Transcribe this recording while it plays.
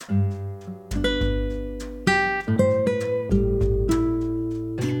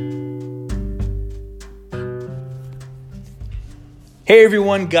Hey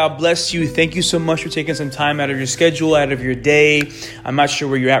everyone, God bless you. Thank you so much for taking some time out of your schedule, out of your day. I'm not sure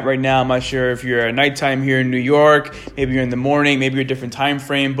where you're at right now. I'm not sure if you're at nighttime here in New York. Maybe you're in the morning, maybe you're a different time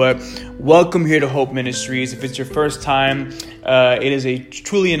frame, but welcome here to Hope Ministries. If it's your first time, it is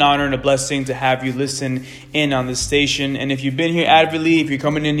truly an honor and a blessing to have you listen in on this station. And if you've been here avidly, if you're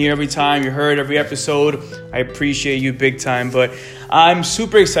coming in here every time, you heard every episode, I appreciate you big time. But I'm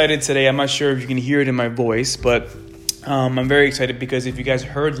super excited today. I'm not sure if you can hear it in my voice, but I'm very excited because if you guys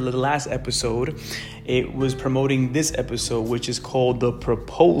heard the last episode, it was promoting this episode, which is called The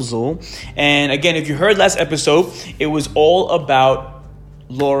Proposal. And again, if you heard last episode, it was all about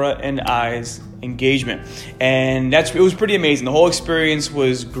Laura and I's engagement. And it was pretty amazing. The whole experience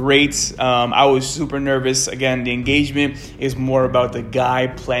was great. I was super nervous. Again, the engagement is more about the guy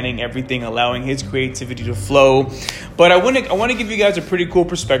planning everything, allowing his creativity to flow. But I want to give you guys a pretty cool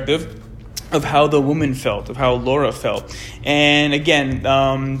perspective of how the woman felt, of how Laura felt. And again,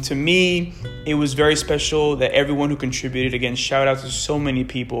 to me, it was very special that everyone who contributed, again, shout out to so many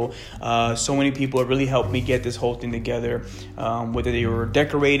people have really helped me get this whole thing together, whether they were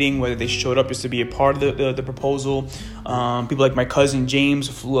decorating, whether they showed up just to be a part of the proposal. People like my cousin James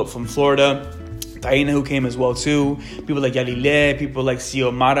flew up from Florida, Taina, who came as well too. People like Yalile, people like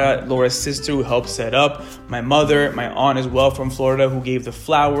Xiomara, Laura's sister, who helped set up. My mother, my aunt as well from Florida, who gave the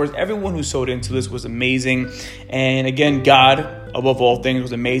flowers. Everyone who sewed into this was amazing. And again, God, above all things,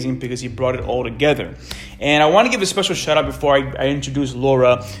 was amazing because he brought it all together. And I want to give a special shout out before I introduce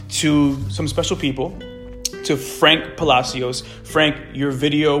Laura to some special people. To Frank Palacios. Frank, your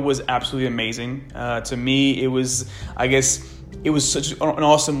video was absolutely amazing. To me, it was such an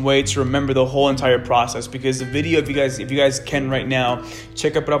awesome way to remember the whole entire process, because the video, if you guys can right now,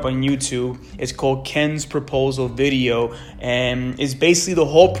 check it up on YouTube. It's called Ken's Proposal Video, and it's basically the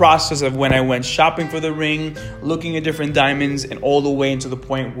whole process of when I went shopping for the ring, looking at different diamonds, and all the way into the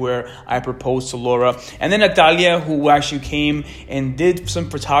point where I proposed to Laura. And then Natalia, who actually came and did some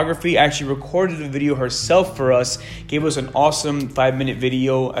photography, actually recorded the video herself for us, gave us an awesome 5-minute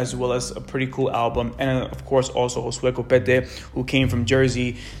video as well as a pretty cool album. And of course, also Josue Copete, who came from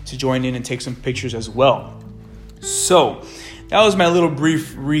Jersey to join in and take some pictures as well. So that was my little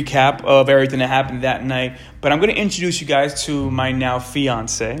brief recap of everything that happened that night. But I'm going to introduce you guys to my now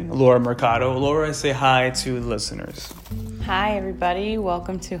fiance, Laura Mercado. Laura, say hi to the listeners. Hi, everybody.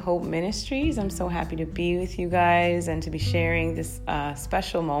 Welcome to Hope Ministries. I'm so happy to be with you guys and to be sharing this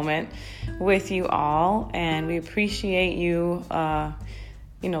special moment with you all. And we appreciate you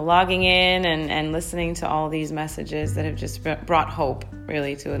logging in and listening to all these messages that have just brought hope,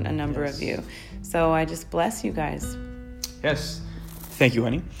 really, to a number of you. So I just bless you guys. Yes. Thank you,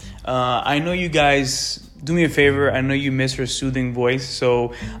 honey. I know you guys, do me a favor. I know you miss her soothing voice,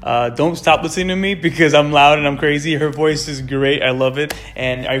 so don't stop listening to me because I'm loud and I'm crazy. Her voice is great. I love it.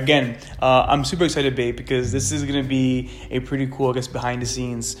 And again, I'm super excited, babe, because this is going to be a pretty cool, behind the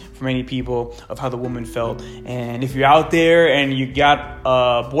scenes for many people of how the woman felt. And if you're out there and you got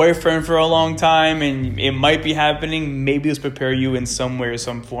a boyfriend for a long time and it might be happening, maybe let's prepare you in some way or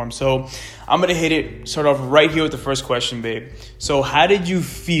some form. So I'm going to start off right here with the first question, babe. So how did you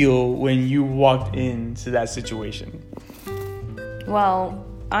feel when you walked into that situation? Well,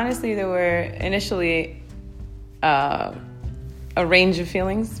 honestly, there were initially a range of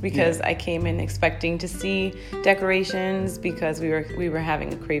feelings because I came in expecting to see decorations because we were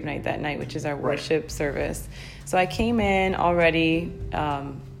having a Crave Night that night, which is our worship service. So I came in already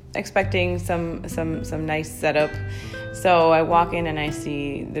expecting some nice setup. So I walk in and I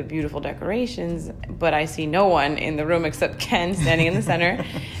see the beautiful decorations, but I see no one in the room except Ken standing in the center.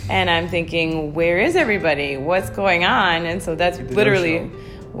 And I'm thinking, where is everybody? What's going on? And so that's literally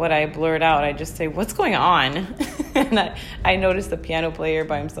what I blurt out. I just say, what's going on? And I noticed the piano player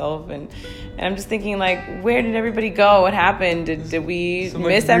by himself. And I'm just thinking, where did everybody go? What happened? Did we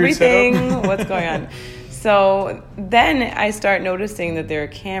miss everything? What's going on? So then I start noticing that there are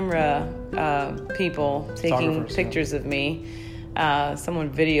camera people taking pictures of me, someone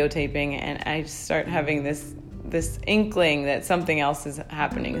videotaping, and I start having this inkling that something else is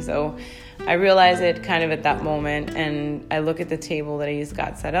happening. So I realize it kind of at that moment, and I look at the table that he's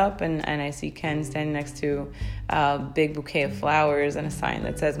got set up, and I see Ken standing next to a big bouquet of flowers and a sign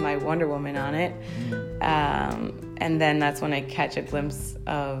that says My Wonder Woman on it. And then that's when I catch a glimpse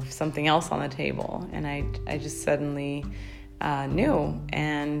of something else on the table, and I just suddenly knew.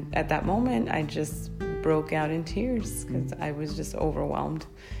 And at that moment, I just broke out in tears because I was just overwhelmed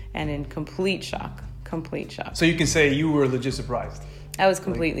and in complete shock. So you can say you were legit surprised. I was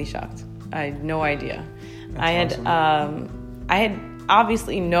completely shocked. I had no idea. I had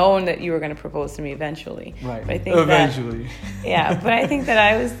obviously known that you were going to propose to me eventually. Right. But I think eventually. But I think that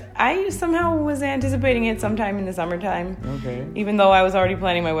I somehow was anticipating it sometime in the summertime. Okay. Even though I was already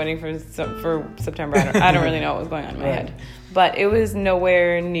planning my wedding for September. I don't really know what was going on in my head. But it was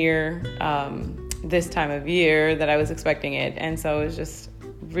nowhere near this time of year that I was expecting it. And so it was just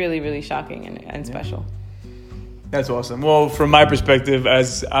really, really shocking and special. That's awesome. Well, from my perspective,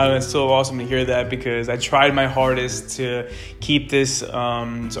 it's so awesome to hear that, because I tried my hardest to keep this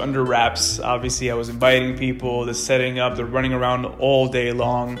under wraps. Obviously, I was inviting people, the setting up, the running around all day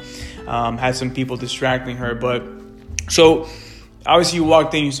long. Had some people distracting her. But so obviously you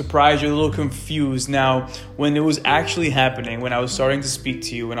walked in, you're surprised, you're a little confused. Now, when it was actually happening, when I was starting to speak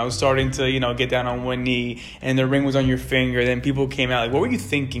to you, when I was starting to, get down on one knee and the ring was on your finger, then people came out, like, what were you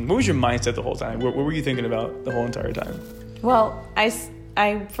thinking? What was your mindset the whole time? What were you thinking about the whole entire time? Well,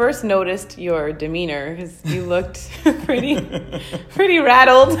 I first noticed your demeanor, because you looked pretty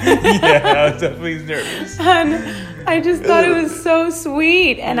rattled. Yeah, I was definitely nervous. And I just thought it was so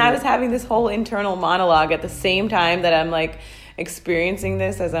sweet. And I was having this whole internal monologue at the same time that I'm like, experiencing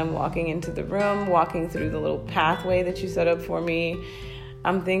this as I'm walking into the room, walking through the little pathway that you set up for me.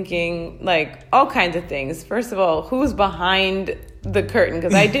 I'm thinking like all kinds of things. First of all, who's behind the curtain?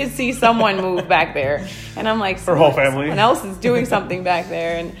 Because I did see someone move back there, and I'm like, her whole family. Someone else is doing something back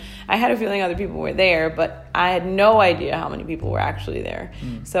there, and I had a feeling other people were there, but I had no idea how many people were actually there.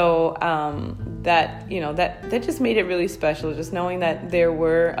 So that just made it really special, just knowing that there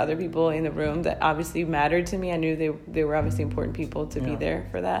were other people in the room that obviously mattered to me. I knew they were obviously important people to be there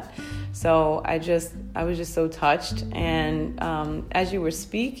for that. So I was just so touched. And as you were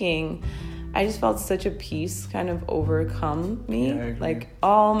speaking, I just felt such a peace kind of overcome me. Yeah, like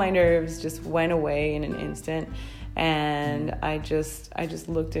all my nerves just went away in an instant. And I just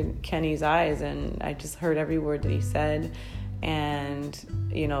looked in Kenny's eyes, and I just heard every word that he said, and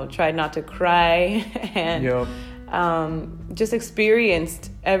tried not to cry, and just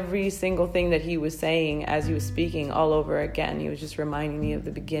experienced every single thing that he was saying as he was speaking all over again. He was just reminding me of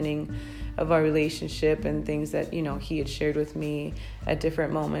the beginning of our relationship and things that he had shared with me at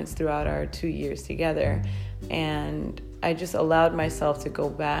different moments throughout our 2 years together. And I just allowed myself to go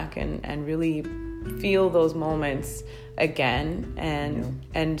back and really feel those moments again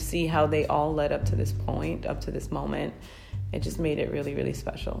and see how they all led up to this point, up to this moment. It just made it really, really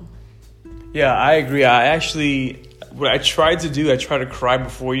special. Yeah, I agree. What I tried to cry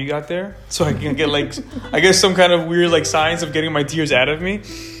before you got there, so I can get some kind of weird signs of getting my tears out of me.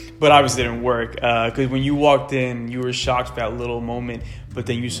 But obviously it didn't work, because when you walked in, you were shocked for that little moment, but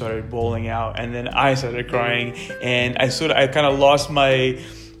then you started bawling out, and then I started crying, and I kind of lost my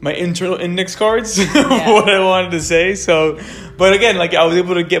internal index cards of what I wanted to say. So, but again, I was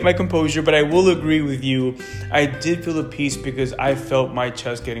able to get my composure, but I will agree with you. I did feel the peace, because I felt my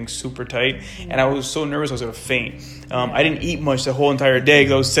chest getting super tight, and I was so nervous I was going to faint. I didn't eat much the whole entire day,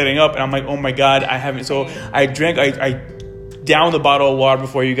 because I was setting up, and I'm like, oh my God, I haven't. So I downed the bottle of water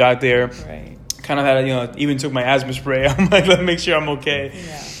before you got there. Right. Kind of had, even took my asthma spray. I'm like, let's make sure I'm okay.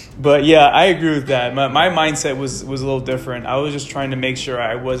 Yeah. But yeah, I agree with that. My mindset was a little different. I was just trying to make sure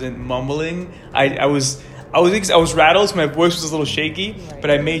I wasn't mumbling. I was rattled, so my voice was a little shaky, but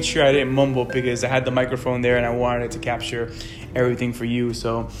I made sure I didn't mumble, because I had the microphone there and I wanted it to capture everything for you.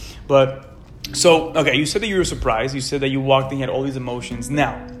 So okay, you said that you were surprised. You said that you walked in, you had all these emotions.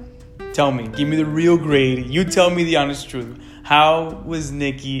 Now, tell me, give me the real grade. You tell me the honest truth. How was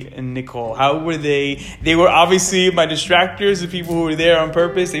Nikki and Nicole? How were they? They were obviously my distractors, the people who were there on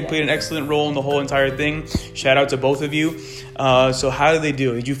purpose. They played an excellent role in the whole entire thing. Shout out to both of you. So how did they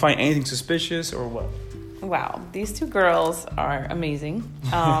do? Did you find anything suspicious or what? Wow, these two girls are amazing.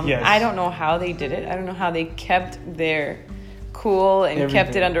 Yes. I don't know how they did it. I don't know how they kept their cool and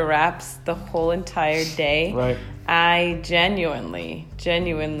kept it under wraps the whole entire day. Right. I genuinely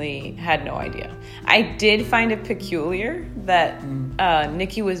had no idea. I did find it peculiar that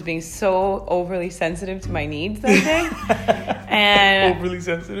Nikki was being so overly sensitive to my needs that day. And overly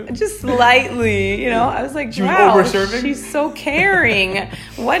sensitive? Just slightly, I was like, wow, she's so caring.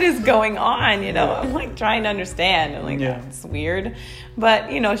 What is going on? I'm trying to understand. I'm that's weird. But,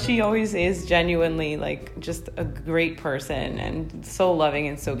 she always is genuinely just a great person and so loving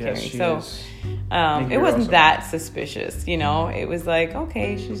and so caring. So it wasn't that suspicious, It was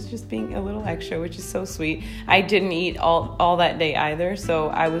okay, she's just being a little extra, which is so sweet. I didn't eat all that day either, so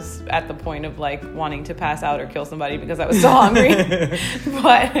I was at the point of wanting to pass out or kill somebody because I was so hungry.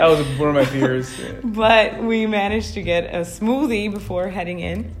 But that was one of my fears. But we managed to get a smoothie before heading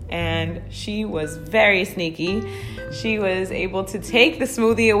in, and she was very sneaky. She was able to take the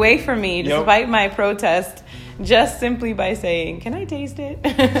smoothie away from me despite my protest. just simply by saying, "Can I taste it?"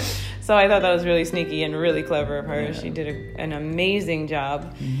 So I thought that was really sneaky and really clever of her. Yeah. She did an amazing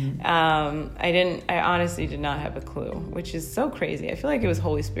job. Mm-hmm. I honestly did not have a clue, which is so crazy. I feel like it was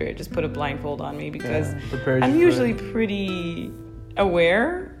Holy Spirit just put a blindfold on me because I'm usually pretty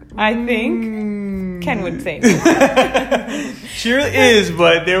aware, I think. Ken would say no. She really is,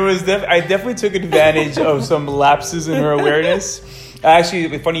 but there was I definitely took advantage of some lapses in her awareness. Actually,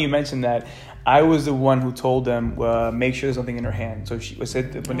 it's funny you mentioned that. I was the one who told them, make sure there's something in her hand. So she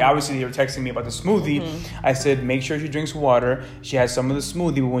said, when obviously they were texting me about the smoothie, I said, make sure she drinks water. She has some of the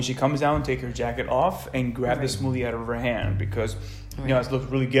smoothie, but when she comes down, take her jacket off and grab the smoothie out of her hand because, you know, it looks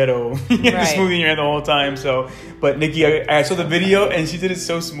really ghetto. You have the smoothie in your hand the whole time. So, but Nikki, I saw the video and she did it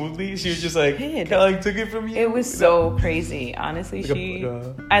so smoothly. She was just like, took it from you. It was so crazy. Honestly,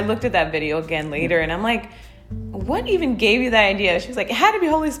 I looked at that video again later and I'm like, what even gave you that idea? She was like, it had to be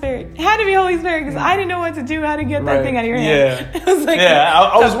Holy Spirit. It had to be Holy Spirit because I didn't know what to do, how to get that thing out of your hand. Yeah. I was like,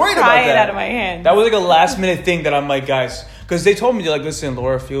 I was worried about that. Pry it out of my hand. That was like a last minute thing that I'm like, guys, because they told me, they're like, listen,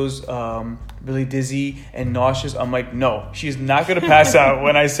 Laura feels really dizzy and nauseous. I'm like, no, she's not going to pass out.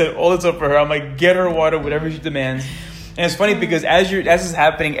 When I said all this up for her, I'm like, get her water, whatever she demands. And it's funny because as this is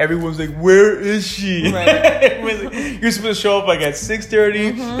happening, everyone's like, where is she? Right. You're supposed to show up like at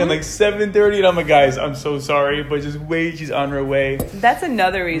 6:30 and like 7:30. And I'm like, guys, I'm so sorry, but just wait. She's on her way. That's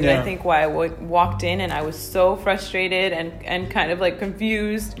another reason I think why I walked in and I was so frustrated and kind of like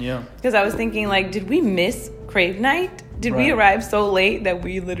confused. Yeah. Because I was thinking like, did we miss Crave Night? Did we arrive so late that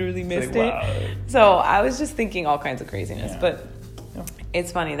we literally missed it? Wow. So I was just thinking all kinds of craziness. Yeah. But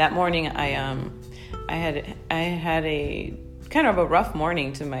it's funny. That morning I had a kind of a rough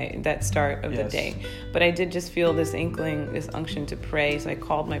morning to that start of the day, but I did just feel this inkling, this unction to pray. So I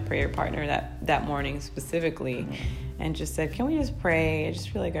called my prayer partner that morning specifically, and just said, "Can we just pray? I just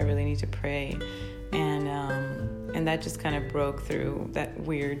feel like I really need to pray," and that just kind of broke through that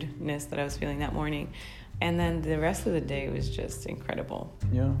weirdness that I was feeling that morning. And then the rest of the day was just incredible.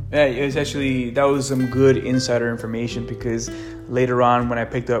 Yeah, it was actually, that was some good insider information because later on when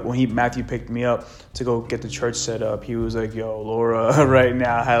Matthew picked me up to go get the church set up, he was like, yo, Laura right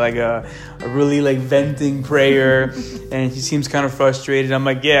now had like a really like venting prayer and she seems kind of frustrated. I'm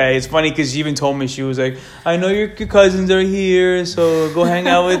like, yeah, it's funny because she even told me, she was like, I know your cousins are here, so go hang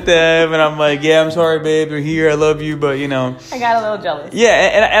out with them. And I'm like, yeah, I'm sorry, babe, they're here, I love you, but you know. I got a little jealous. Yeah,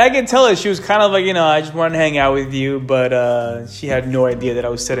 and I can tell her, she was kind of like, you know, I just wanted to hang out with you, but she had no idea that I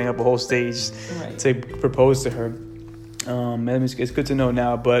was setting up a whole stage to propose to her. It's good to know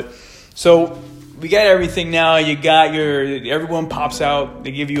now. But so we got everything now. You got everyone pops out.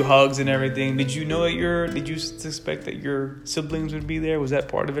 They give you hugs and everything. Did you know did you suspect that your siblings would be there? Was that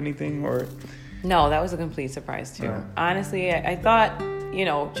part of anything or? No, that was a complete surprise too. Honestly, I thought,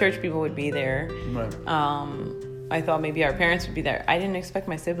 church people would be there. Right. I thought maybe our parents would be there. I didn't expect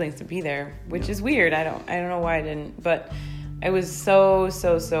my siblings to be there, which is weird. I don't know why I didn't, but it was so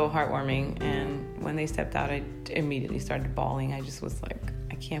heartwarming. And when they stepped out, I immediately started bawling. I just was like,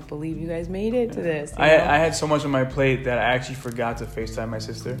 I can't believe you guys made it to this. I had so much on my plate that I actually forgot to FaceTime my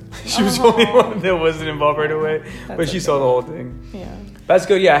sister. She was the only one that wasn't involved right away, but she saw the whole thing. Yeah. That's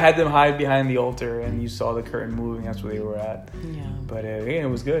good. Yeah, I had them hide behind the altar, and you saw the curtain moving. That's where they were at. Yeah. But it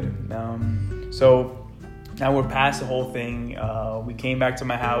was good. So now we're past the whole thing. We came back to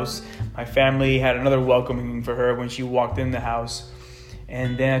my house. My family had another welcoming for her when she walked in the house.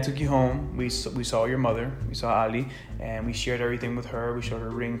 And then I took you home. We saw your mother. We saw Ali. And we shared everything with her. We showed her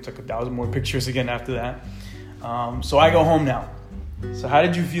ring. Took 1,000 more pictures again after that. So I go home now. So how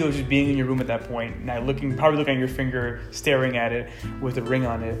did you feel just being in your room at that point? Now probably looking at your finger, staring at it with a ring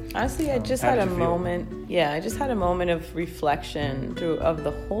on it. Honestly, I just had a moment. Yeah, I just had a moment of reflection of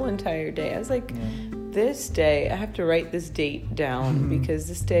the whole entire day. I was like, this day, I have to write this date down because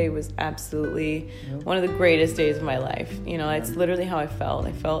this day was absolutely one of the greatest days of my life. It's literally how I felt.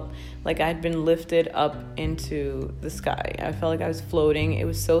 I felt like I had been lifted up into the sky. I felt like I was floating. It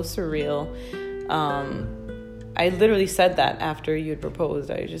was so surreal. I literally said that after you had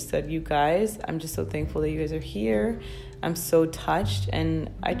proposed. I just said, you guys, I'm just so thankful that you guys are here. I'm so touched, and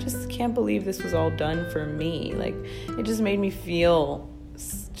I just can't believe this was all done for me. Like, it just made me feel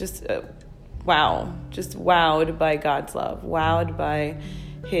just wowed by God's love, wowed by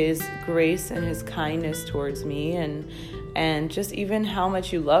his grace and his kindness towards me, and just even how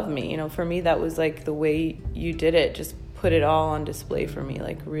much you love me. For me, that was like the way you did it, just put it all on display for me,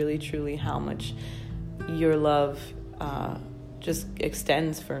 like really, truly how much your love just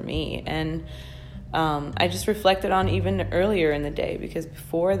extends for me. And I just reflected on even earlier in the day, because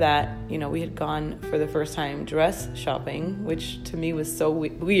before that, we had gone for the first time dress shopping, which to me was so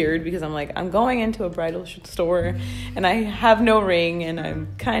weird, because I'm like, I'm going into a bridal store and I have no ring, and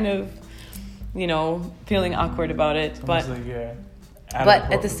I'm kind of, feeling awkward about it. But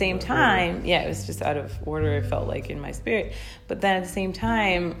at the same time, it was just out of order, it felt like, in my spirit. But then at the same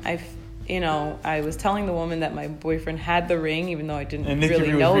time, I was telling the woman that my boyfriend had the ring, even though I didn't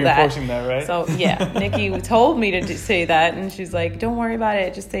really know that. That, right? So Nikki told me to say that, and she's like, "Don't worry about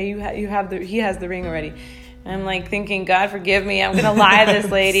it. Just say he has the ring already." And I'm like thinking, God forgive me, I'm gonna lie to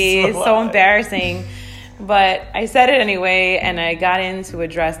this lady. It's so embarrassing. But I said it anyway, and I got into a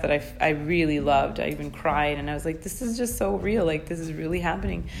dress that I really loved. I even cried, and I was like, this is just so real. Like, this is really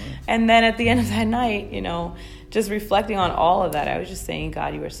happening. And then at the end of that night, just reflecting on all of that, I was just saying,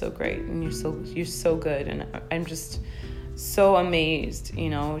 God, you are so great, and you're so good. And I'm just so amazed,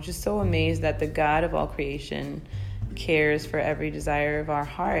 just so amazed that the God of all creation cares for every desire of our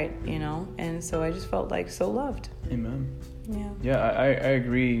heart, And so I just felt like so loved. Amen. Yeah. I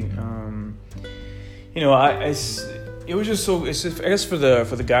agree. It was just so. It's just, I guess for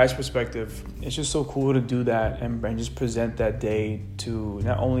the guy's perspective, it's just so cool to do that and just present that day to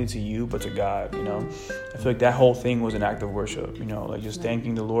not only to you but to God. I feel like that whole thing was an act of worship. Like just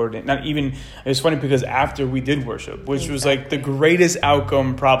thanking the Lord. And not even. It's funny because after we did worship, which was like the greatest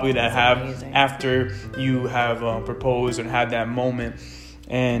outcome probably to have amazing. After you have proposed and had that moment.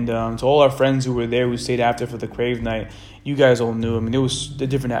 And to all our friends who were there, who stayed after for the Crave night, you guys all knew. There was a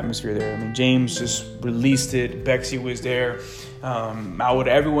different atmosphere there. James just released it. Bexy was there.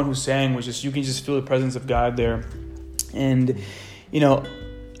 Everyone who sang was just, you can just feel the presence of God there. And,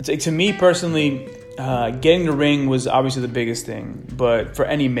 to me personally, getting the ring was obviously the biggest thing, but for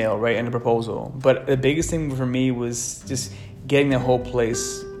any male, right, and a proposal. But the biggest thing for me was just getting the whole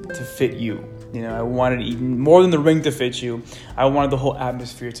place to fit you. I wanted even more than the ring to fit you. I wanted the whole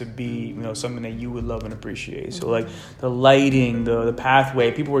atmosphere to be, something that you would love and appreciate. So like the lighting, the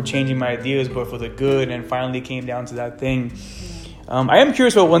pathway, people were changing my ideas, but for the good, and finally came down to that thing. I am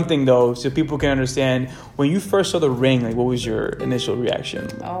curious about one thing though, so people can understand. When you first saw the ring, like what was your initial reaction?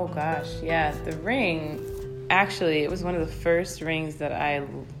 Oh gosh, yeah, the ring. Actually, it was one of the first rings that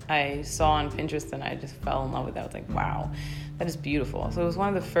I saw on Pinterest, and I just fell in love with it. I was like, wow, that is beautiful. So it was one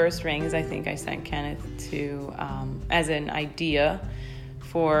of the first rings I think I sent Kenneth to as an idea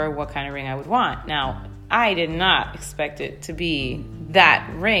for what kind of ring I would want. Now, I did not expect it to be that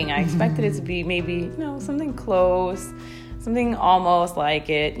ring. I expected it to be maybe, something close, something almost like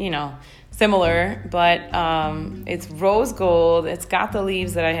it, similar, but it's rose gold. It's got the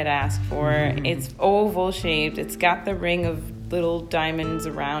leaves that I had asked for. It's oval shaped. It's got the ring of little diamonds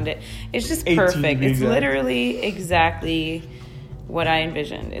around it. It's just perfect. It's literally exactly what I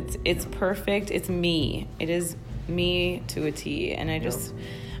envisioned. It's perfect. It's me. It is me to a T. And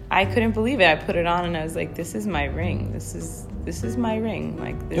I couldn't believe it. I put it on and I was like, this is my ring. This is my ring.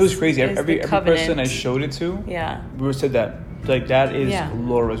 Like, this, it was crazy. Every person I showed it to, we said that. Like, that is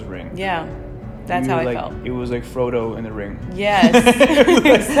Laura's ring. Yeah. That's how I felt. It was like Frodo in the ring. Yes.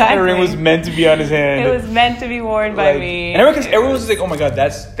 Exactly. The ring was meant to be on his hand. It was meant to be worn by me. And everyone was like, oh my God,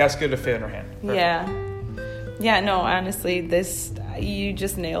 that's good to fit in her hand. Perfect. Yeah. Yeah, no, honestly, you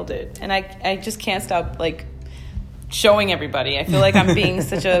just nailed it. And I just can't stop, like, showing everybody. I feel like I'm being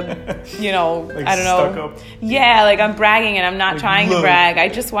such a, like I don't know. Stuck up. Yeah, like I'm bragging, and I'm not trying to brag. I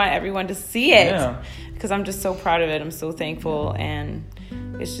just want everyone to see it. Yeah. Because I'm just so proud of it. I'm so thankful, and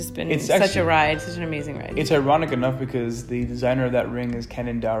it's just been such a ride, such an amazing ride. It's ironic enough because the designer of that ring is Ken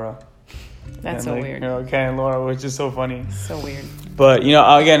and Dara. That's so weird. Ken and Laura, which is so funny. So weird. But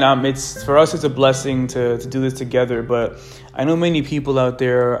again, it's for us. It's a blessing to do this together. But I know many people out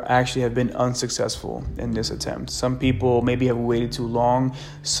there actually have been unsuccessful in this attempt. Some people maybe have waited too long.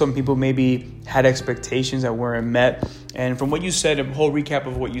 Some people maybe had expectations that weren't met. And from what you said, a whole recap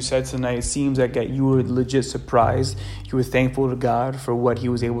of what you said tonight, it seems like you were legit surprised. You were thankful to God for what He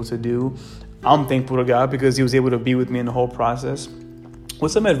was able to do. I'm thankful to God because He was able to be with me in the whole process.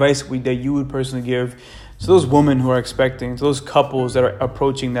 What's some advice that you would personally give to those women who are expecting, to those couples that are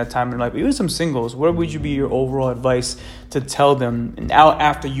approaching that time in life, even some singles? What would be your overall advice to tell them now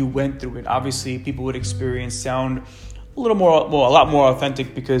after you went through it? Obviously, people would sound a lot more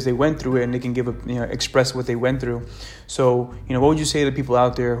authentic because they went through it and they can express what they went through. So, what would you say to people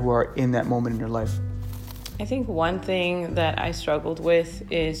out there who are in that moment in your life? I think one thing that I struggled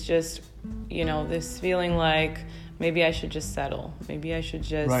with is just, this feeling like maybe I should just settle. Maybe I should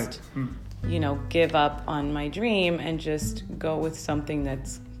just, give up on my dream and just go with something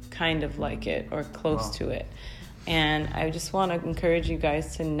that's kind of like it or close to it. And I just want to encourage you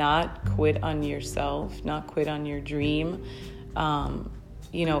guys to not quit on yourself, not quit on your dream.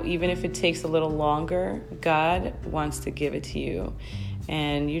 Even if it takes a little longer, God wants to give it to you.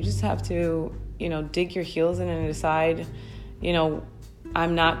 And you just have to, dig your heels in and decide,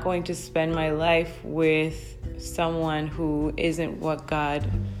 I'm not going to spend my life with someone who isn't what God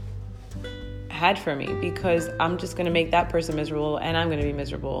had for me, because I'm just going to make that person miserable and I'm going to be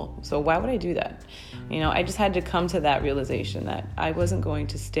miserable. So why would I do that? I just had to come to that realization that I wasn't going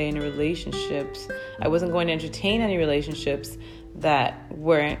to stay in relationships. I wasn't going to entertain any relationships that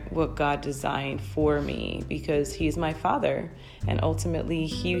weren't what God designed for me, because He's my Father, and ultimately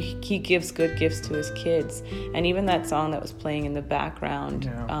He gives good gifts to His kids. And even that song that was playing in the background,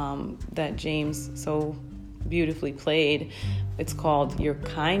 that James so beautifully played, it's called Your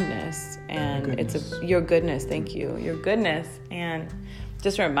Kindness, and Your Goodness. Thank you, Your Goodness, and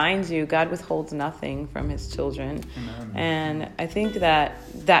just reminds you God withholds nothing from His children. Amen. And I think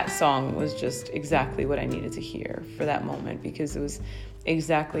that song was just exactly what I needed to hear for that moment, because it was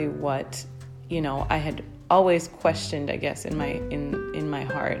exactly what I had always questioned, I guess, in my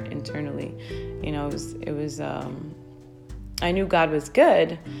heart internally. It was I knew God was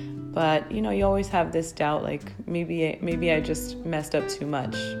good, but you always have this doubt, like maybe I just messed up too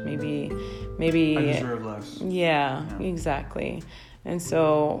much. Maybe I deserve less. Yeah, exactly. And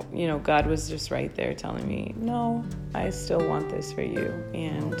so, God was just right there telling me, no, I still want this for you.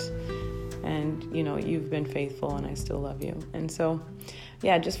 And you've been faithful and I still love you. And so,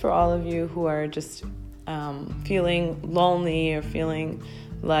 yeah, just for all of you who are just feeling lonely or feeling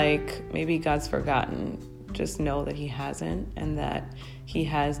like maybe God's forgotten, just know that He hasn't, and that He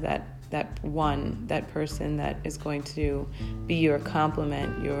has that person that is going to be your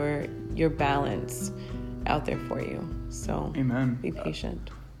complement, your balance out there for you. So Amen. Be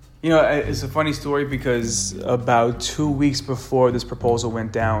patient. It's a funny story, because about 2 weeks before this proposal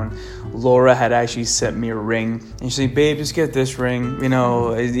went down, Laura had actually sent me a ring, and she said, "Babe, just get this ring."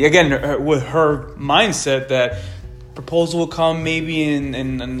 Again, with her mindset that proposal will come maybe in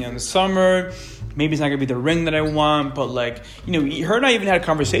the summer. Maybe it's not gonna be the ring that I want, but her and I even had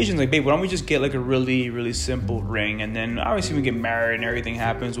conversations like, "Babe, why don't we just get a really, really simple ring, and then obviously we get married and everything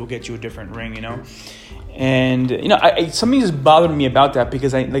happens, we'll get you a different ring, And something just bothered me about that,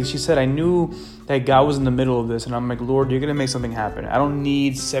 because like she said, I knew that God was in the middle of this, and I'm like, Lord, you're gonna make something happen. I don't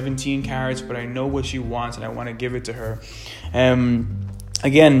need 17 carats, but I know what she wants, and I want to give it to her.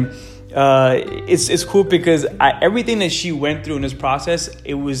 Again, it's cool because everything that she went through in this process,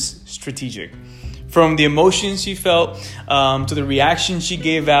 it was strategic. From the emotions she felt, to the reaction she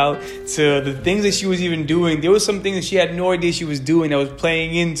gave out, to the things that she was even doing. There was some things that she had no idea she was doing that was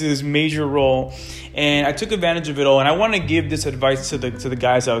playing into this major role. And I took advantage of it all. And I want to give this advice to the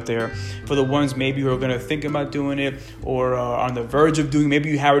guys out there, for the ones maybe who are going to think about doing it, or on the verge of doing it.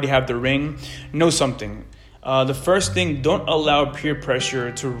 Maybe you already have the ring. Know something. The first thing, don't allow peer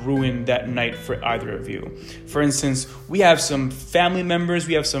pressure to ruin that night for either of you. For instance, we have some family members,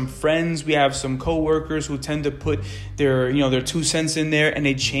 we have some friends, we have some coworkers who tend to put their 2 cents in there, and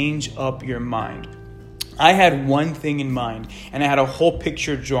they change up your mind. I had one thing in mind, and I had a whole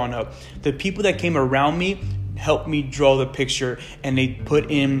picture drawn up. The people that came around me helped me draw the picture, and they put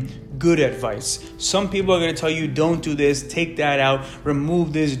in good advice. Some people are going to tell you, don't do this, take that out,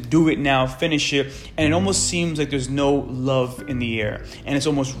 remove this, do it now, finish it. And it almost seems like there's no love in the air, and it's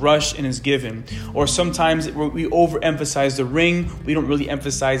almost rushed and it's given. Or sometimes we overemphasize the ring, we don't really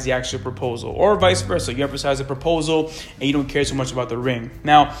emphasize the actual proposal, or vice versa. You emphasize the proposal and you don't care so much about the ring.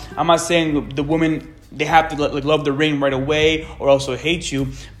 Now, I'm not saying the woman, they have to love the ring right away or also hate you.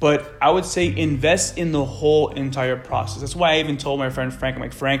 But I would say invest in the whole entire process. That's why I even told my friend Frank, I'm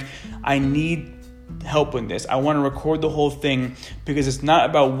like, Frank, I need help with this. I want to record the whole thing, because it's not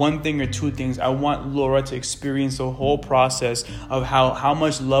about one thing or two things. I want Laura to experience the whole process of how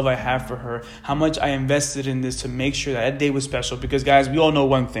much love I have for her, how much I invested in this to make sure that day was special. Because guys, we all know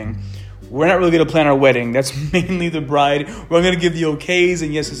one thing. We're not really going to plan our wedding. That's mainly the bride. We're going to give the okays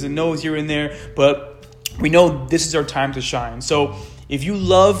and yeses and nos here and there, but we know this is our time to shine. So if you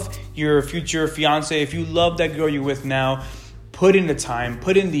love your future fiance, if you love that girl you're with now, put in the time,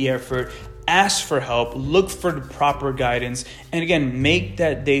 put in the effort, ask for help, look for the proper guidance, and again, make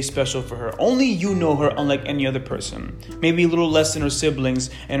that day special for her. Only you know her, unlike any other person. Maybe a little less than her siblings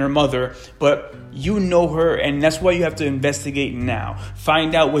and her mother, but you know her, and that's why you have to investigate now.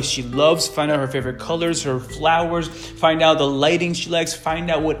 Find out what she loves, find out her favorite colors, her flowers, find out the lighting she likes, find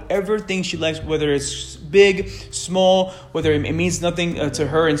out whatever thing she likes, whether it's big, small, whether it means nothing to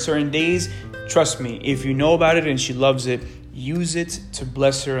her in certain days. Trust me, if you know about it and she loves it, use it to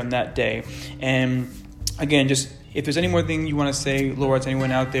bless her on that day. And again, just if there's any more thing you want to say, Laura, to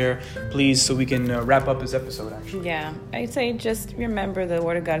anyone out there, please, so we can wrap up this episode, actually. Yeah, I'd say just remember the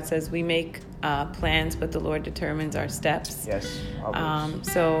Word of God says we make plans, but the Lord determines our steps. Yes.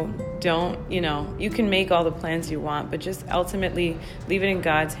 So don't, you can make all the plans you want, but just ultimately leave it in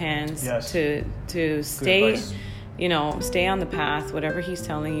God's hands. Yes. to stay, stay on the path, whatever He's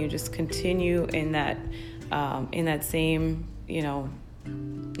telling you, just continue in that same,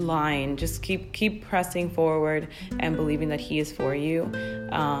 line. Just keep pressing forward and believing that He is for you.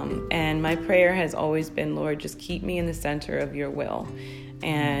 And my prayer has always been, Lord, just keep me in the center of your will.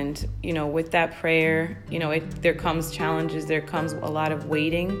 And, with that prayer, there comes challenges, there comes a lot of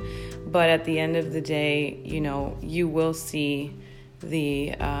waiting, but at the end of the day, you will see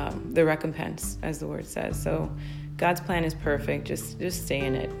the recompense, as the word says. So God's plan is perfect. Just stay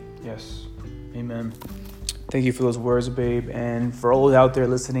in it. Yes. Amen. Thank you for those words, babe. And for all out there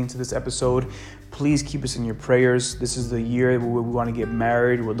listening to this episode, please keep us in your prayers. This is the year where we want to get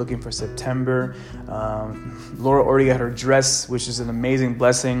married. We're looking for September. Laura already got her dress, which is an amazing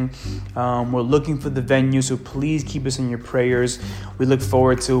blessing. We're looking for the venue, so please keep us in your prayers. We look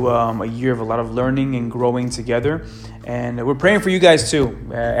forward to a year of a lot of learning and growing together. And we're praying for you guys too.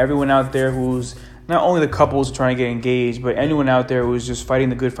 Everyone out there who's not only the couples trying to get engaged, but anyone out there who's just fighting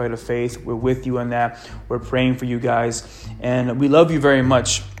the good fight of faith. We're with you on that. We're praying for you guys. And we love you very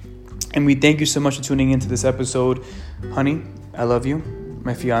much. And we thank you so much for tuning into this episode. Honey, I love you.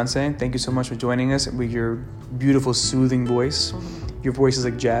 My fiance, thank you so much for joining us with your beautiful, soothing voice. Your voice is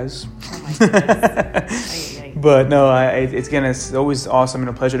like jazz. Oh my goodness. But no, it's always awesome and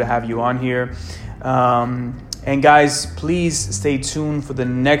a pleasure to have you on here. And guys, please stay tuned for the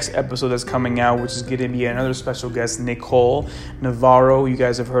next episode that's coming out, which is going to be another special guest, Nicole Navarro. You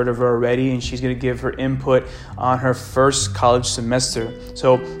guys have heard of her already, and she's going to give her input on her first college semester.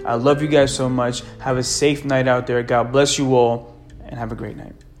 So I love you guys so much. Have a safe night out there. God bless you all, and have a great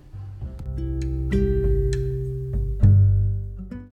night.